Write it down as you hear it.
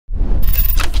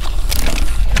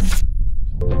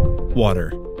Water,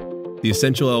 the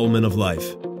essential element of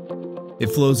life. It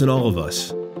flows in all of us,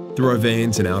 through our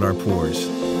veins and out our pores.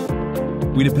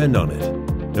 We depend on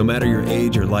it. No matter your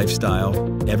age or lifestyle,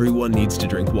 everyone needs to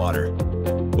drink water.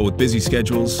 But with busy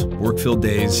schedules, work-filled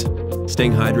days,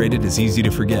 staying hydrated is easy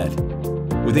to forget.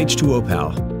 With H2O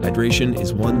Pal, hydration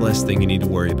is one less thing you need to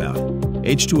worry about.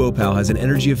 H2O Pal has an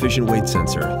energy-efficient weight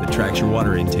sensor that tracks your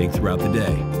water intake throughout the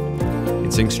day.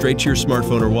 It syncs straight to your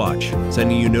smartphone or watch,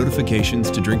 sending you notifications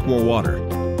to drink more water.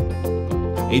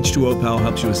 H2O Pal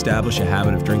helps you establish a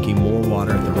habit of drinking more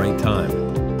water at the right time,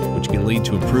 which can lead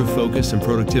to improved focus and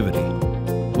productivity,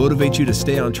 motivate you to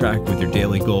stay on track with your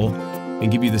daily goal,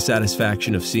 and give you the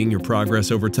satisfaction of seeing your progress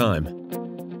over time.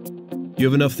 You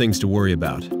have enough things to worry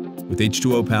about. With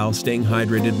H2O Pal, staying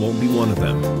hydrated won't be one of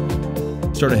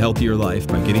them. Start a healthier life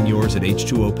by getting yours at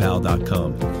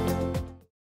h2opal.com.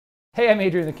 Hey, I'm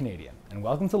Adrian the Canadian, and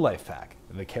welcome to Life Pack,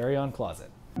 the carry-on closet.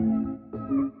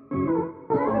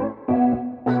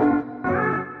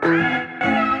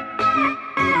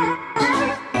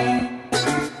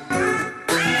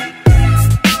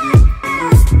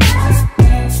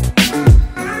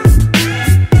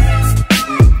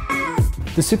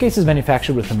 The suitcase is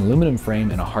manufactured with an aluminum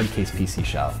frame and a hard case PC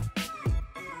shell.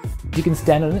 You can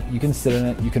stand on it, you can sit on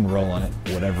it, you can roll on it,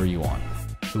 whatever you want.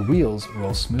 The wheels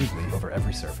roll smoothly over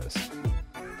every surface.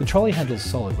 The trolley handle is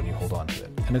solid when you hold onto it,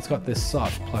 and it's got this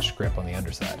soft, plush grip on the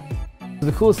underside. So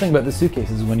the coolest thing about this suitcase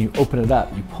is when you open it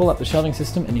up, you pull up the shelving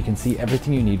system and you can see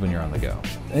everything you need when you're on the go.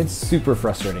 And it's super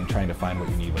frustrating trying to find what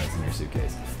you need when it's in your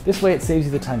suitcase. This way it saves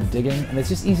you the time of digging, and it's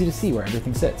just easy to see where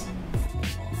everything sits.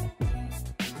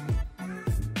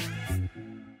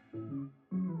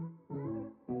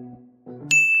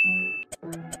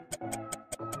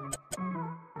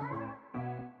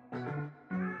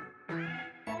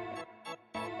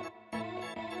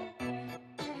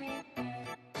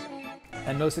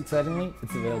 And most excitingly,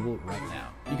 it's available right now.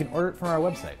 You can order it from our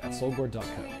website at soulboard.co.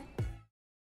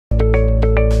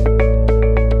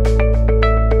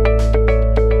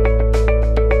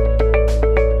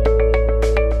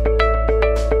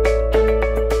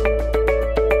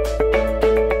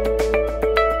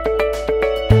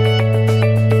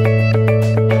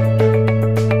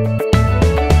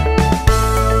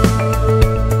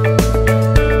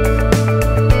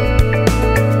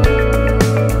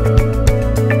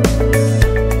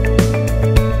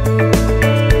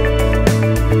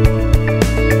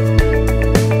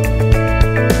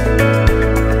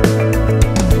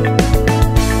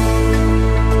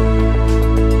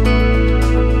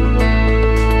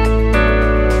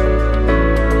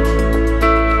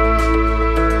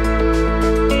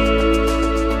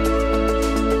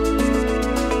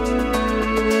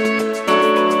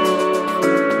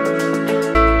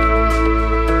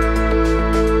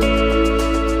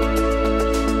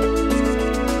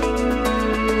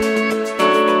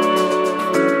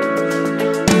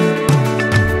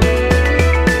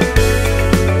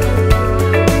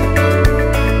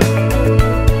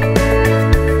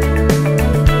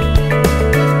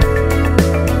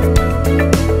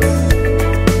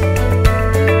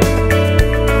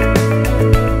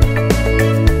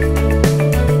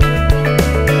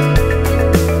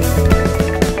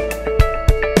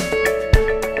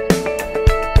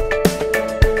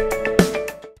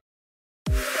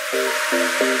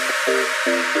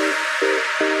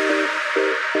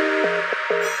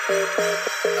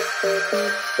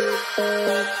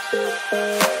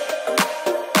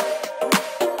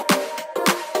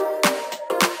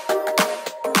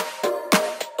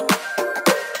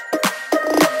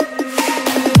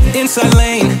 Inside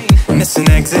lane, missing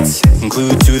exits,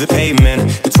 glued to the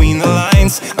pavement. Between the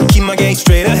lines, I'll keep my gaze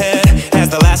straight ahead as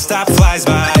the last stop flies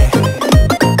by.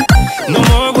 No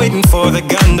more waiting for the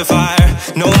gun to fire,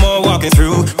 no more walking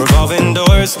through revolving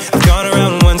doors. I've gone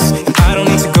around once, and I don't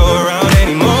need to go around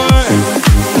anymore.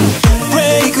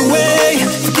 Break away,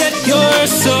 forget your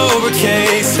sober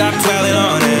case. Stop dwelling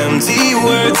on empty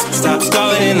words, stop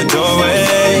stalling in the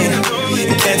doorway,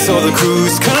 and cancel the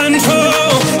cruise control.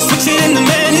 Switch it in the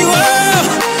manual.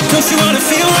 Don't you wanna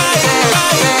feel right?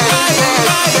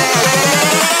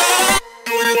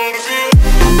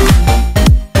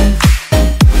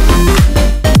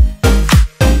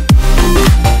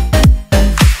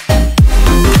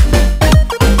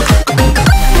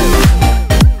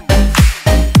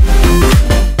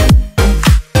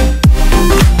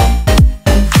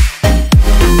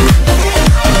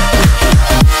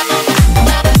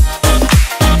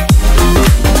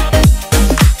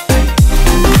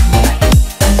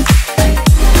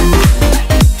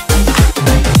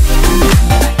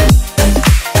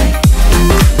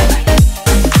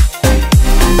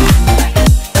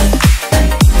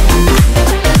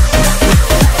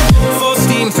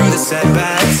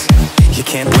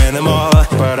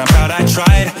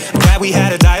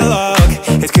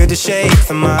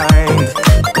 mind.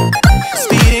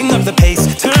 Speeding up the pace,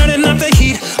 turning up the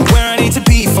heat, where I need to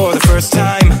be for the first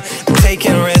time. I'm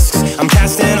taking risks, I'm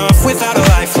casting off without a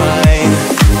lifeline.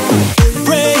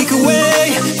 Break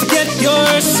away, forget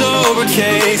your sober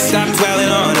case. Stop dwelling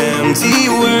on empty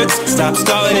words, stop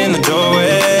stalling in the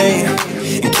doorway,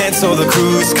 and cancel the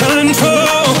cruise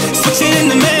control. Switching in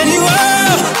the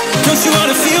manual. Don't you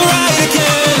wanna feel right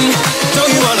again?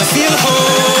 Don't you wanna feel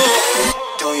whole?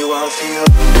 Don't you wanna feel?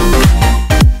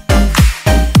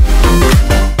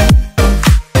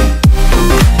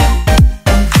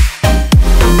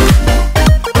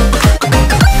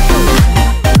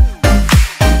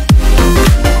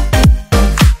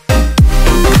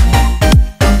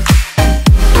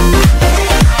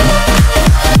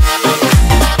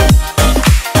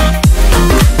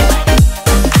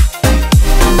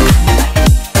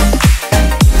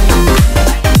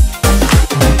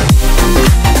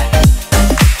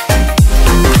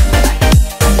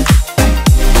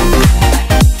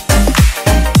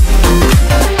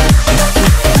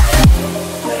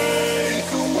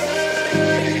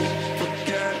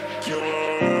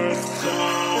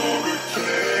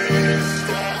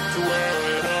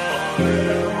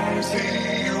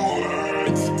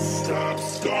 Stop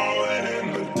stalling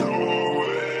in the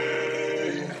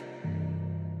doorway.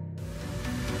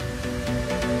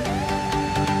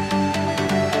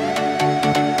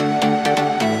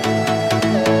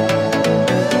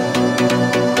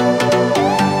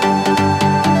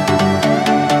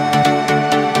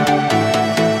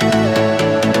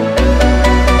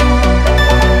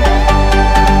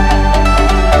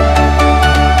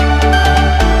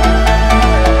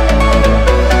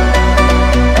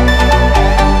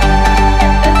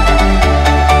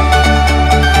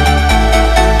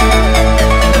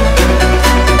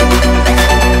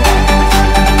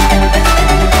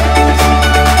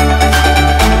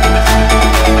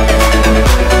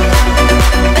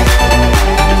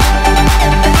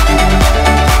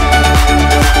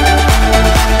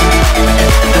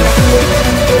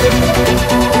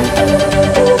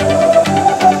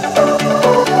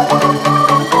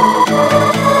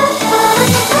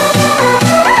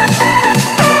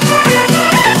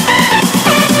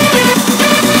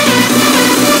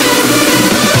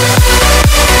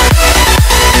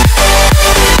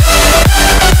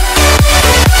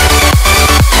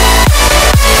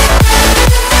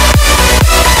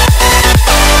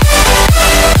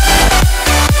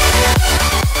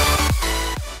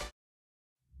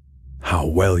 How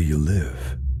well you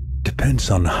live depends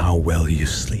on how well you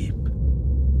sleep.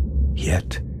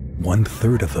 Yet,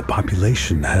 1/3 of the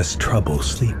population has trouble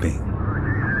sleeping.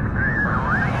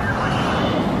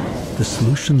 The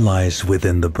solution lies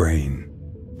within the brain,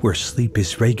 where sleep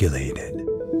is regulated.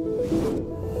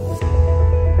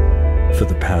 For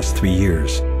the past 3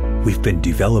 years, we've been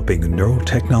developing a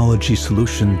neurotechnology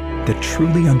solution that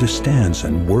truly understands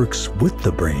and works with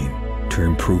the brain to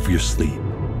improve your sleep.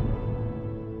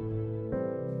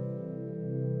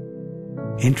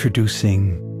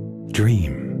 Introducing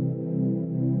Dream.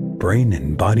 Brain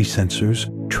and body sensors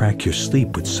track your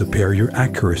sleep with superior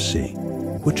accuracy,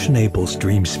 which enables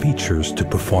Dream's features to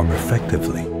perform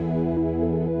effectively.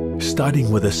 Starting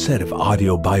with a set of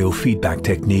audio biofeedback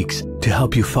techniques to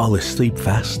help you fall asleep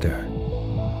faster.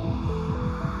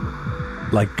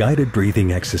 Like guided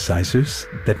breathing exercises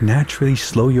that naturally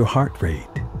slow your heart rate.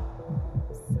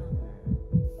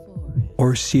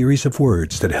 Or a series of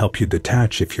words that help you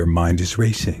detach if your mind is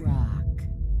racing. Rock,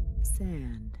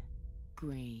 sand,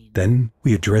 grain. Then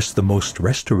we address the most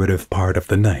restorative part of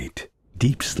the night,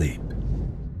 deep sleep.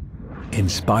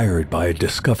 Inspired by a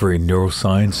discovery in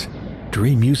neuroscience,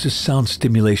 Dream uses sound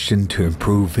stimulation to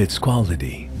improve its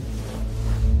quality.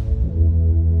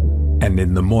 And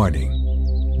in the morning,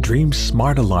 Dream's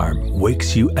smart alarm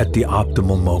wakes you at the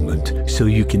optimal moment so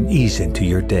you can ease into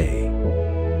your day.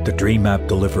 The Dream app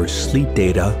delivers sleep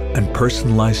data and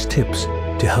personalized tips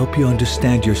to help you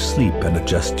understand your sleep and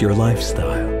adjust your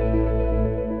lifestyle.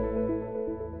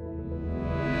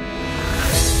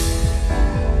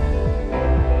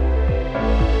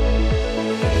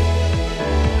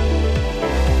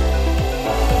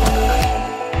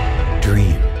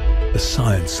 Dream, the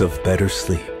science of better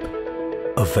sleep.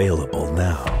 Available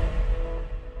now.